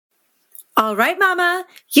All right, Mama,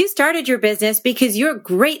 you started your business because you're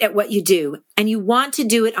great at what you do and you want to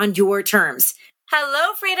do it on your terms.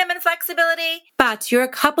 Hello, freedom and flexibility. But you're a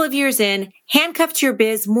couple of years in, handcuffed to your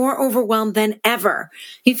biz, more overwhelmed than ever.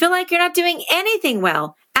 You feel like you're not doing anything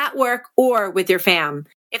well at work or with your fam.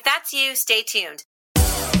 If that's you, stay tuned.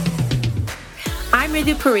 I'm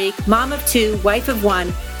Ritu Parikh, mom of two, wife of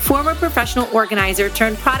one, former professional organizer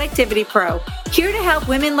turned productivity pro, here to help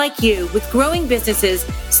women like you with growing businesses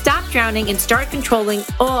stop drowning and start controlling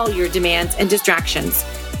all your demands and distractions.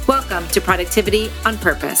 Welcome to Productivity on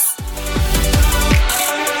Purpose.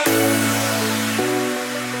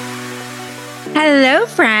 Hello,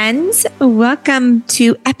 friends. Welcome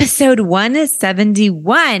to episode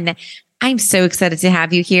 171. I'm so excited to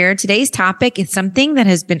have you here. Today's topic is something that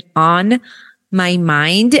has been on my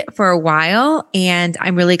mind for a while, and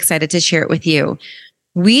I'm really excited to share it with you.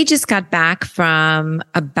 We just got back from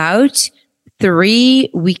about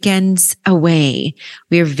 3 weekends away.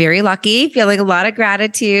 We are very lucky, feeling a lot of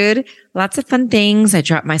gratitude, lots of fun things. I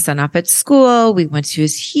dropped my son off at school. We went to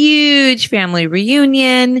his huge family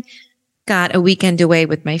reunion, got a weekend away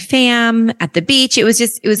with my fam at the beach. It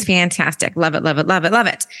was fantastic. Love it, love it, love it, love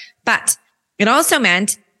it. But it also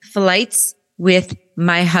meant flights with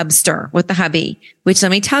my hubster, with the hubby, which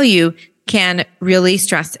let me tell you, can really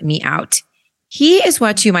stress me out. He is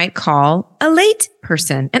what you might call a late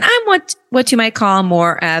person. And I'm what you might call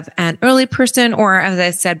more of an early person, or as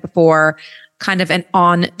I said before, kind of an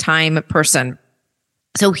on-time person.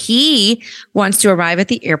 So he wants to arrive at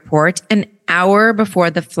the airport an hour before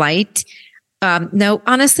the flight. No,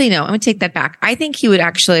 honestly, no, I'm going to take that back. I think he would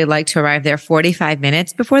actually like to arrive there 45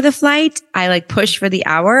 minutes before the flight. I push for the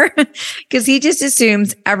hour because he just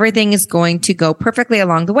assumes everything is going to go perfectly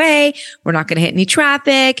along the way. We're not going to hit any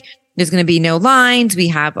traffic. There's going to be no lines. We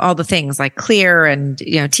have all the things like clear and,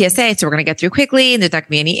 TSA. So we're going to get through quickly and there's not going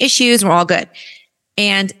to be any issues. We're all good.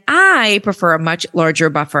 And I prefer a much larger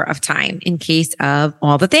buffer of time in case of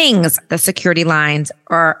all the things, the security lines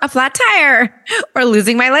or a flat tire or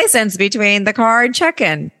losing my license between the car and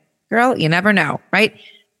check-in. Girl, you never know, right?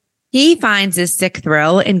 He finds this sick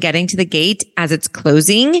thrill in getting to the gate as it's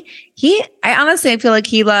closing. I honestly feel like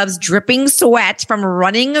he loves dripping sweat from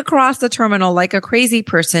running across the terminal like a crazy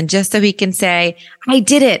person just so he can say, I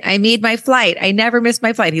did it. I made my flight. I never missed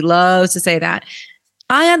my flight. He loves to say that.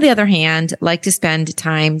 I, on the other hand, like to spend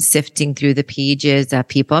time sifting through the pages of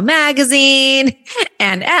People Magazine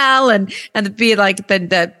and Elle and be like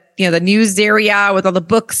the news area with all the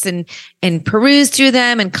books and peruse through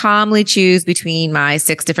them and calmly choose between my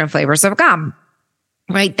 6 different flavors of gum.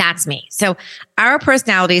 Right? That's me. So our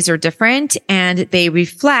personalities are different and they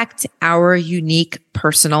reflect our unique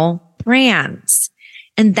personal brands.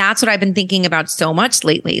 And that's what I've been thinking about so much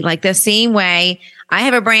lately. Like the same way I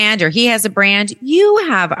have a brand or he has a brand, you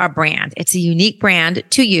have a brand. It's a unique brand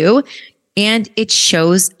to you and it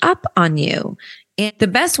shows up on you. And the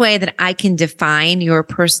best way that I can define your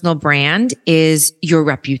personal brand is your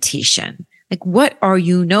reputation. Like, what are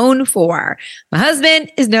you known for? My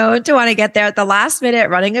husband is known to want to get there at the last minute,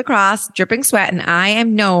 running across, dripping sweat. And I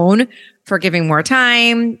am known for giving more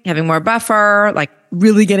time, having more buffer, like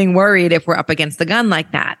really getting worried if we're up against the gun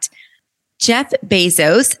like that. Jeff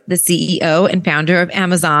Bezos, the CEO and founder of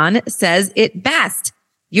Amazon, says it best.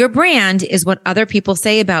 Your brand is what other people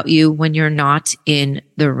say about you when you're not in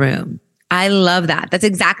the room. I love that. That's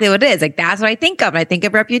exactly what it is. Like, that's what I think of. I think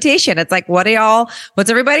of reputation. It's like, what's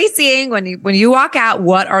everybody seeing when you walk out?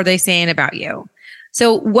 What are they saying about you?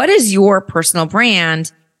 So what is your personal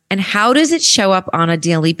brand and how does it show up on a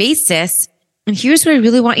daily basis? And here's what I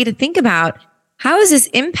really want you to think about. How is this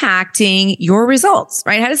impacting your results,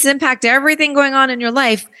 right? How does this impact everything going on in your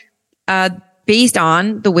life, based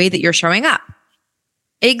on the way that you're showing up?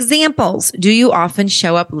 Examples. Do you often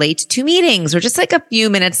show up late to meetings or just like a few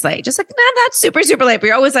minutes late? Just like, not that super, super late, but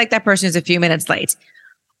you're always like that person who's a few minutes late.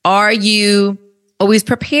 Are you always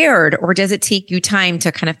prepared or does it take you time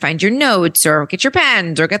to kind of find your notes or get your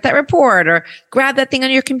pens or get that report or grab that thing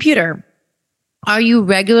on your computer? Are you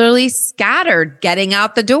regularly scattered getting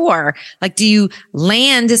out the door? Like, do you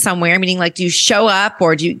land somewhere? Meaning, like, do you show up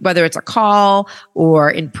or whether it's a call or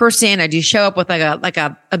in person, or do you show up with like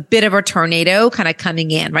a bit of a tornado kind of coming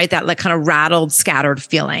in, right? That like kind of rattled, scattered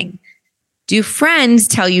feeling. Do friends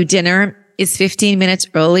tell you dinner is 15 minutes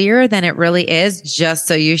earlier than it really is just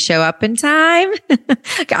so you show up in time?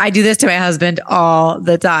 I do this to my husband all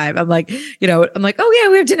the time. I'm like, oh yeah,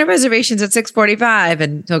 we have dinner reservations at 6:45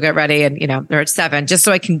 and he'll get ready and, they're at 7 just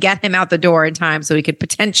so I can get him out the door in time so he could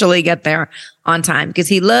potentially get there on time because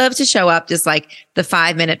he loves to show up just like the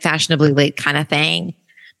 5-minute fashionably late kind of thing.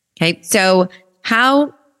 Okay. So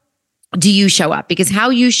how do you show up? Because how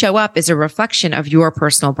you show up is a reflection of your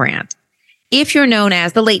personal brand. If you're known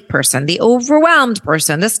as the late person, the overwhelmed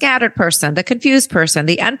person, the scattered person, the confused person,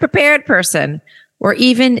 the unprepared person, or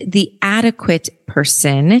even the adequate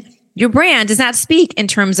person, your brand does not speak in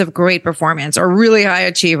terms of great performance or really high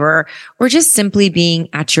achiever or just simply being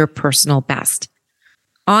at your personal best.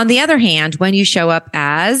 On the other hand, when you show up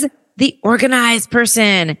as the organized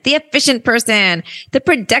person, the efficient person, the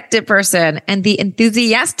productive person, and the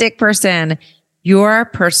enthusiastic person, your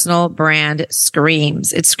personal brand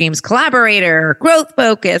screams. It screams collaborator, growth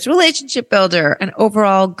focus, relationship builder, and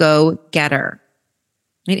overall go-getter.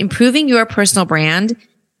 And improving your personal brand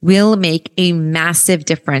will make a massive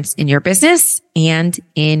difference in your business and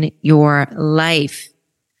in your life.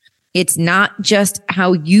 It's not just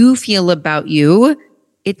how you feel about you,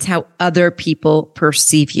 it's how other people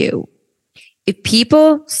perceive you. If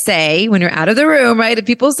people say, when you're out of the room, right? If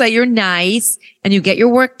people say you're nice and you get your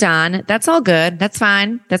work done, that's all good. That's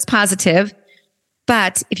fine. That's positive.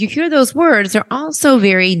 But if you hear those words, they're also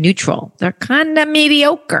very neutral. They're kind of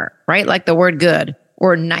mediocre, right? Like the word good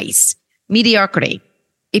or nice, mediocrity.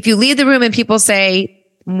 If you leave the room and people say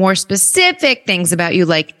more specific things about you,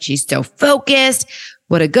 like she's so focused,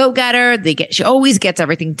 what a go-getter, she always gets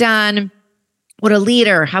everything done. What a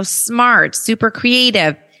leader, how smart, super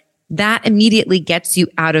creative. That immediately gets you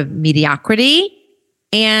out of mediocrity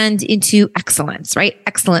and into excellence, right?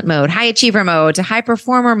 Excellent mode, high achiever mode to high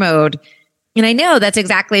performer mode. And I know that's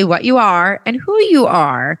exactly what you are and who you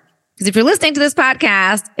are. Because if you're listening to this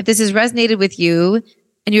podcast, if this has resonated with you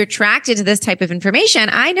and you're attracted to this type of information,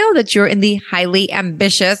 I know that you're in the highly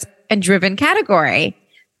ambitious and driven category.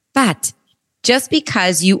 But just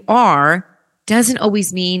because you are doesn't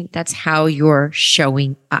always mean that's how you're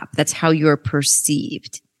showing up. That's how you're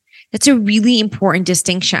perceived. That's a really important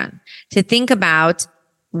distinction to think about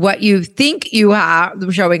what you think you are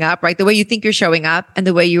showing up, right? The way you think you're showing up and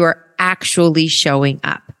the way you are actually showing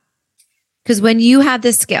up. Because when you have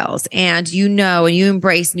the skills and you know and you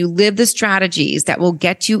embrace and you live the strategies that will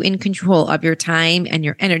get you in control of your time and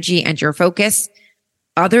your energy and your focus,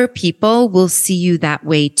 other people will see you that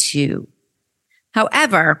way too.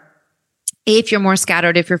 However, if you're more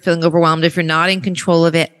scattered, if you're feeling overwhelmed, if you're not in control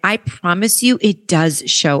of it, I promise you it does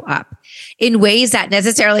show up in ways that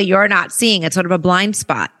necessarily you're not seeing. It's sort of a blind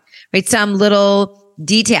spot, right? Some little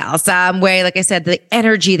detail, some way, like I said, the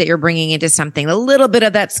energy that you're bringing into something, a little bit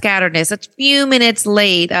of that scatteredness, a few minutes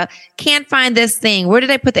late, can't find this thing. Where did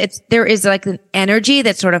I put that? There is like an energy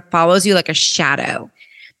that sort of follows you like a shadow.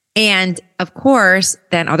 And of course,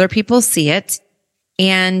 then other people see it.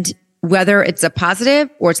 And whether it's a positive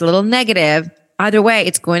or it's a little negative, either way,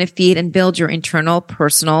 it's going to feed and build your internal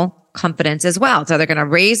personal confidence as well. It's either going to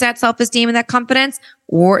raise that self-esteem and that confidence,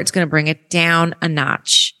 or it's going to bring it down a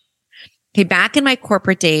notch. Okay, back in my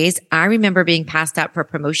corporate days, I remember being passed up for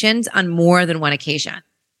promotions on more than one occasion.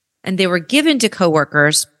 And they were given to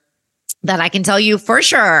coworkers that I can tell you for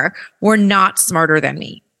sure were not smarter than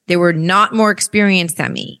me. They were not more experienced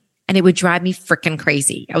than me. And it would drive me freaking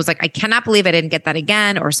crazy. I was like, I cannot believe I didn't get that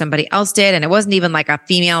again, or somebody else did. And it wasn't even like a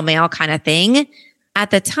female male kind of thing.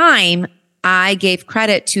 At the time, I gave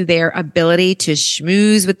credit to their ability to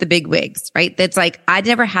schmooze with the big wigs, right? That's like, I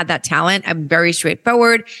never had that talent. I'm very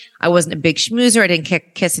straightforward. I wasn't a big schmoozer. I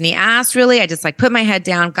didn't kiss any ass really. I just like put my head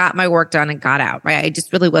down, got my work done and got out, right? I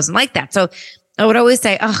just really wasn't like that. So I would always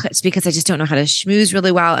say, oh, it's because I just don't know how to schmooze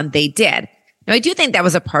really well. And they did. Now, I do think that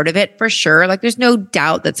was a part of it for sure. Like there's no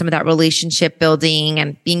doubt that some of that relationship building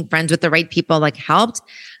and being friends with the right people like helped,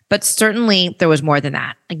 but certainly there was more than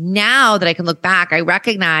that. Like now that I can look back, I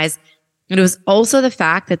recognize it was also the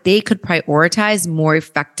fact that they could prioritize more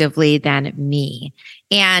effectively than me.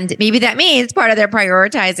 And maybe that means part of their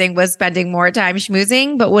prioritizing was spending more time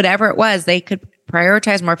schmoozing, but whatever it was, they could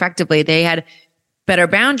prioritize more effectively. They had better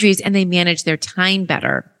boundaries and they managed their time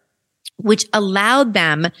better, which allowed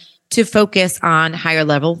them to focus on higher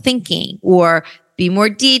level thinking or be more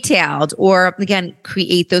detailed or again,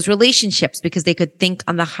 create those relationships because they could think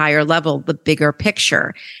on the higher level, the bigger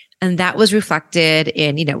picture. And that was reflected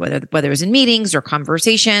in, whether it was in meetings or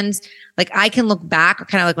conversations. Like I can look back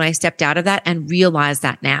kind of like when I stepped out of that and realize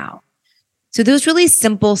that now. So those really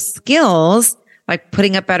simple skills, like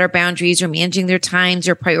putting up better boundaries or managing their times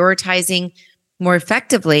or prioritizing more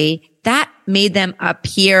effectively, that made them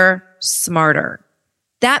appear smarter.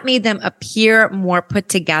 That made them appear more put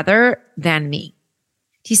together than me.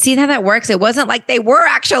 Do you see how that works? It wasn't like they were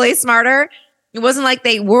actually smarter. It wasn't like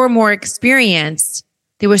they were more experienced.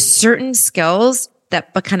 There were certain skills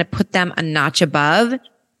that kind of put them a notch above.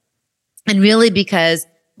 And really because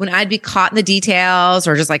when I'd be caught in the details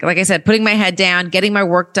or just like I said, putting my head down, getting my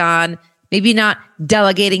work done, maybe not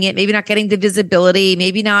delegating it, maybe not getting the visibility,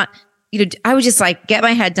 maybe not, I would just like get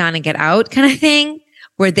my head down and get out kind of thing,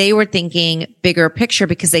 where they were thinking bigger picture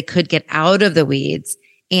because they could get out of the weeds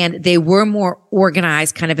and they were more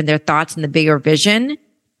organized kind of in their thoughts and the bigger vision.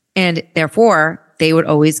 And therefore they would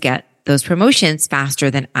always get those promotions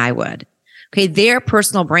faster than I would. Okay. Their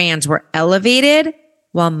personal brands were elevated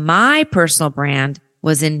while my personal brand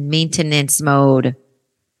was in maintenance mode.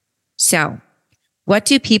 So what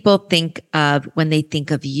do people think of when they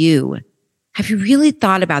think of you? Have you really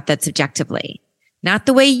thought about that subjectively? Not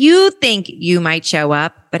the way you think you might show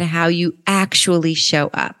up, but how you actually show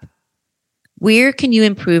up. Where can you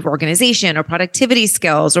improve organization or productivity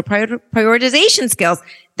skills or prioritization skills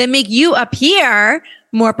that make you appear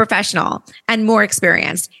more professional and more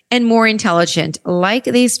experienced and more intelligent, like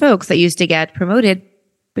these folks that used to get promoted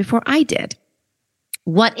before I did?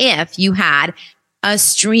 What if you had a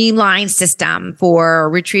streamlined system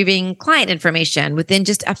for retrieving client information within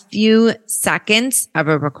just a few seconds of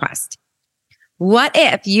a request? What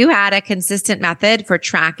if you had a consistent method for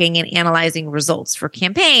tracking and analyzing results for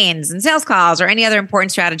campaigns and sales calls or any other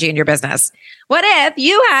important strategy in your business? What if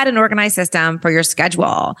you had an organized system for your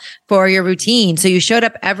schedule, for your routine, so you showed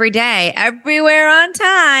up every day, everywhere on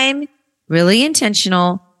time, really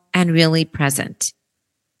intentional and really present?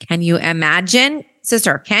 Can you imagine,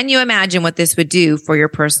 sister, can you imagine what this would do for your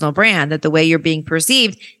personal brand, that the way you're being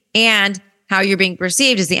perceived and how you're being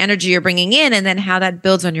perceived is the energy you're bringing in, and then how that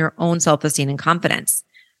builds on your own self-esteem and confidence?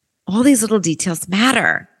 All these little details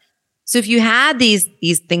matter. So if you had these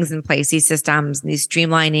things in place, these systems, and these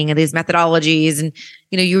streamlining and these methodologies, and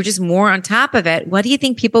you were just more on top of it, what do you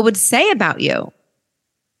think people would say about you?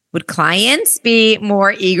 Would clients be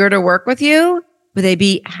more eager to work with you? Would they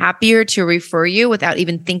be happier to refer you without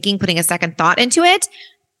even putting a second thought into it?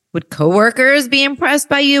 Would coworkers be impressed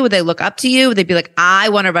by you? Would they look up to you? Would they be like, I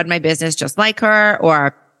want to run my business just like her?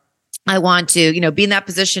 Or I want to, be in that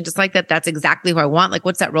position just like that. That's exactly who I want. Like,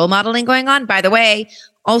 what's that role modeling going on? By the way,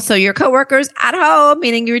 also your coworkers at home,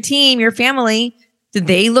 meaning your team, your family, do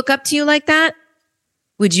they look up to you like that?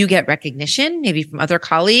 Would you get recognition maybe from other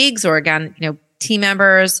colleagues or again, team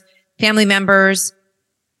members, family members?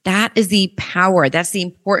 That is the power. That's the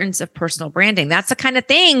importance of personal branding. That's the kind of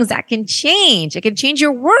things that can change. It can change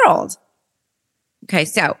your world. Okay.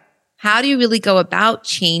 So how do you really go about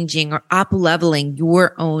changing or up-leveling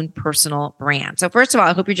your own personal brand? So first of all,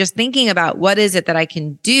 I hope you're just thinking about what is it that I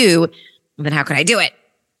can do, and then how can I do it?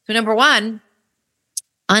 So number one,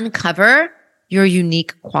 uncover your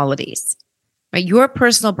unique qualities, right? Your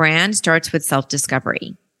personal brand starts with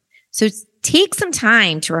self-discovery. So take some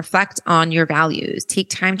time to reflect on your values. Take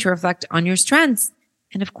time to reflect on your strengths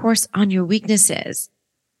and of course on your weaknesses,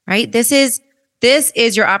 right? This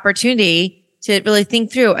is your opportunity to really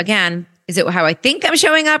think through, again, is it how I think I'm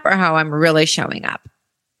showing up or how I'm really showing up?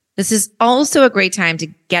 This is also a great time to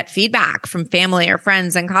get feedback from family or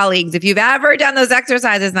friends and colleagues. If you've ever done those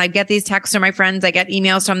exercises, and I get these texts from my friends, I get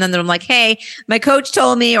emails from them that I'm like, hey, my coach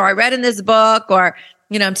told me, or I read in this book, or,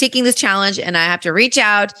 I'm taking this challenge and I have to reach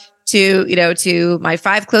out to my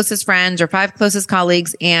 5 closest friends or 5 closest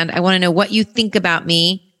colleagues. And I want to know what you think about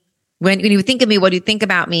me. When you think of me, what do you think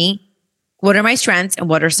about me? What are my strengths and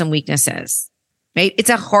what are some weaknesses? Right? It's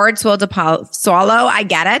a hard swallow to swallow. I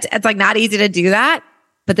get it. It's like not easy to do that,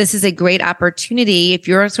 but this is a great opportunity. If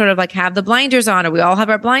you're sort of like have the blinders on, or we all have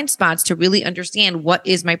our blind spots, to really understand what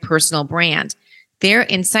is my personal brand. Their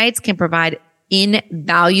insights can provide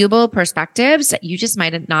invaluable perspectives that you just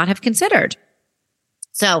might not have considered.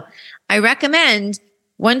 So I recommend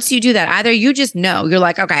once you do that, either you just know, you're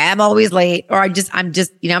like, okay, I'm always late, or I'm just,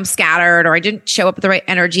 I'm scattered, or I didn't show up with the right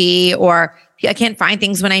energy, or I can't find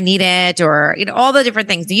things when I need it, or, all the different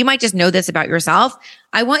things. You might just know this about yourself.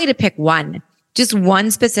 I want you to pick just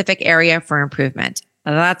one specific area for improvement.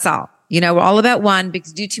 That's all. We're all about one,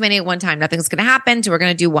 because do too many at one time, nothing's going to happen. So we're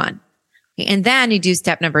going to do one. And then you do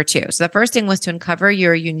step number 2. So the first thing was to uncover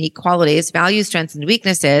your unique qualities, values, strengths, and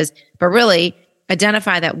weaknesses, but really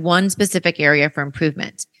identify that one specific area for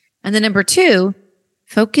improvement. And then number 2,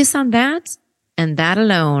 focus on that and that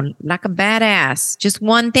alone, like a badass. Just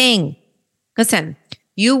one thing. Listen,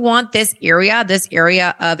 you want this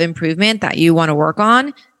area of improvement that you want to work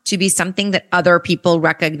on to be something that other people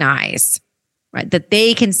recognize, right? That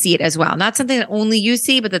they can see it as well. Not something that only you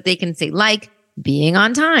see, but that they can see, like being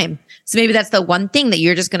on time. So maybe that's the one thing that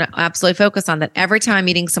you're just going to absolutely focus on, that every time I'm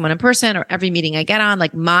meeting someone in person or every meeting I get on,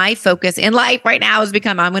 like my focus in life right now has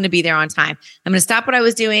become, I'm going to be there on time. I'm going to stop what I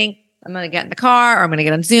was doing. I'm going to get in the car, or I'm going to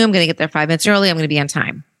get on Zoom. I'm going to get there 5 minutes early. I'm going to be on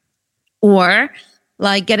time. Or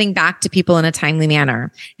like getting back to people in a timely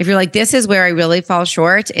manner. If you're like, this is where I really fall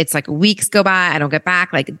short, it's like weeks go by, I don't get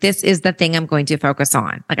back. Like, this is the thing I'm going to focus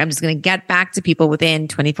on. Like, I'm just going to get back to people within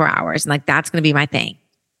 24 hours. And like, that's going to be my thing.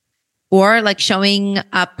 Or like showing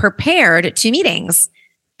up prepared to meetings.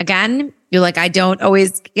 Again, you're like, I don't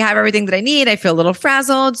always have everything that I need. I feel a little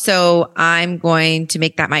frazzled. So I'm going to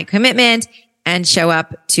make that my commitment and show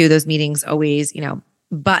up to those meetings always,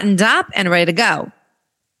 buttoned up and ready to go.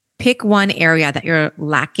 Pick one area that you're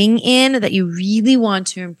lacking in that you really want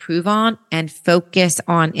to improve on and focus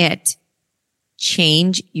on it.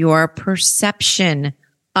 Change your perception,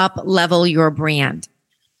 up level your brand.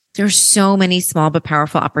 There's so many small but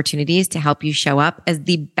powerful opportunities to help you show up as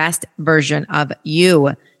the best version of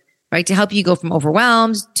you, right? To help you go from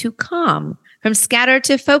overwhelmed to calm, from scattered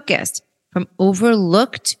to focused, from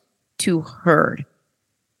overlooked to heard,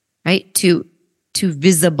 right? To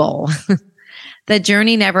visible. The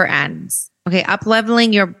journey never ends. Okay. Up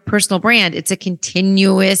leveling your personal brand. It's a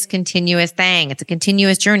continuous thing. It's a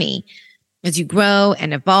continuous journey. As you grow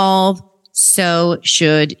and evolve, so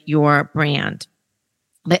should your brand.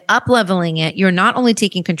 By up leveling it, you're not only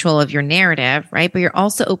taking control of your narrative, right? But you're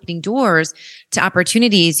also opening doors to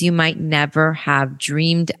opportunities you might never have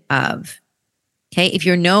dreamed of. Okay. If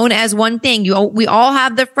you're known as one thing, we all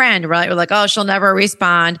have the friend, right? We're like, oh, she'll never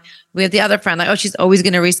respond. We have the other friend, like, oh, she's always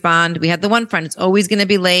going to respond. We have the one friend, it's always going to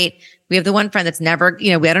be late. We have the one friend that's never,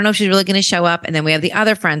 I don't know if she's really going to show up. And then we have the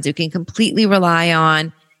other friends you can completely rely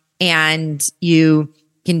on. And you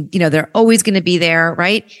can, they're always going to be there,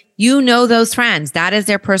 right? You know those friends. That is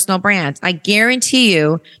their personal brand. I guarantee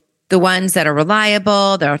you the ones that are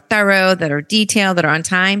reliable, that are thorough, that are detailed, that are on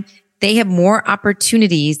time, they have more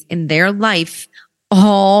opportunities in their life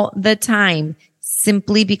all the time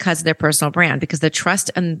simply because of their personal brand, because the trust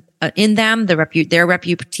in them, their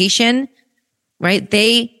reputation, right?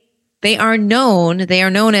 They are known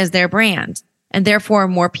as their brand, and therefore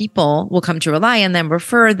more people will come to rely on them,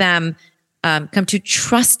 refer them, come to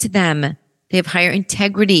trust them. They have higher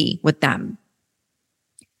integrity with them.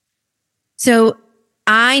 So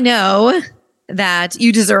I know that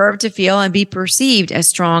you deserve to feel and be perceived as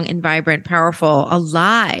strong and vibrant, powerful,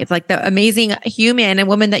 alive, like the amazing human and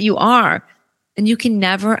woman that you are. And you can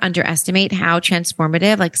never underestimate how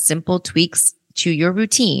transformative, like simple tweaks to your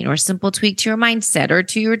routine or simple tweak to your mindset or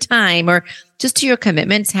to your time or just to your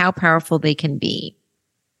commitments, how powerful they can be.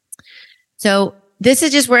 So this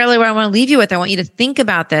is just really what I want to leave you with. I want you to think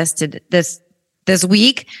about this this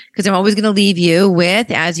week, because I'm always going to leave you with,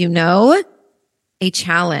 as you know, a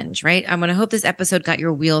challenge, right? I'm going to hope this episode got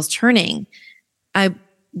your wheels turning. I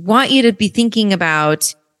want you to be thinking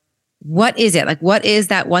about, what is it? Like, what is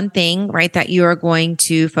that one thing, right, that you are going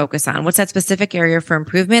to focus on? What's that specific area for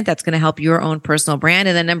improvement that's going to help your own personal brand?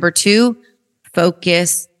 And then number 2,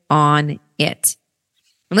 focus on it.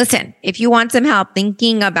 And listen, if you want some help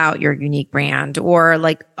thinking about your unique brand, or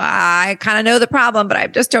like, I kind of know the problem, but I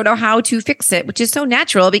just don't know how to fix it, which is so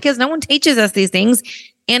natural because no one teaches us these things.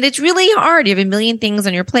 And it's really hard. You have a million things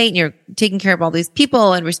on your plate and you're taking care of all these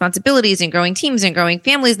people and responsibilities and growing teams and growing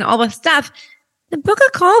families and all this stuff. Then book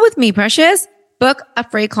a call with me, precious. Book a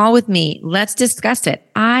free call with me. Let's discuss it.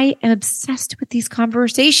 I am obsessed with these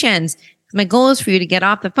conversations. My goal is for you to get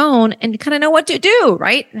off the phone and kind of know what to do,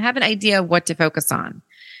 right? And have an idea of what to focus on.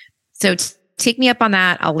 So take me up on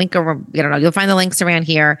that. I'll link over, you'll find the links around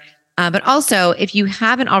here. But also, if you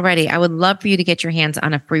haven't already, I would love for you to get your hands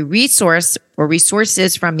on a free resource or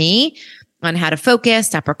resources from me on how to focus,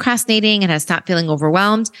 stop procrastinating, and how to stop feeling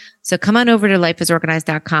overwhelmed. So come on over to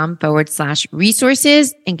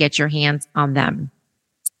lifeisorganized.com/resources and get your hands on them.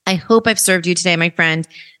 I hope I've served you today, my friend.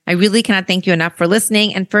 I really cannot thank you enough for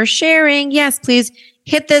listening and for sharing. Yes, please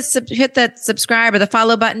hit the subscribe or the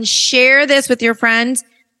follow button. Share this with your friends.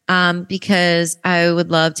 Because I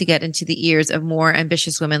would love to get into the ears of more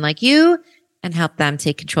ambitious women like you and help them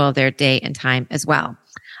take control of their day and time as well.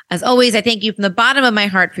 As always, I thank you from the bottom of my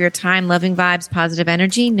heart for your time, loving vibes, positive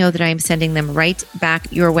energy. Know that I am sending them right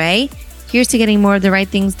back your way. Here's to getting more of the right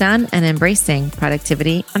things done and embracing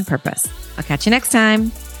productivity on purpose. I'll catch you next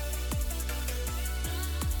time.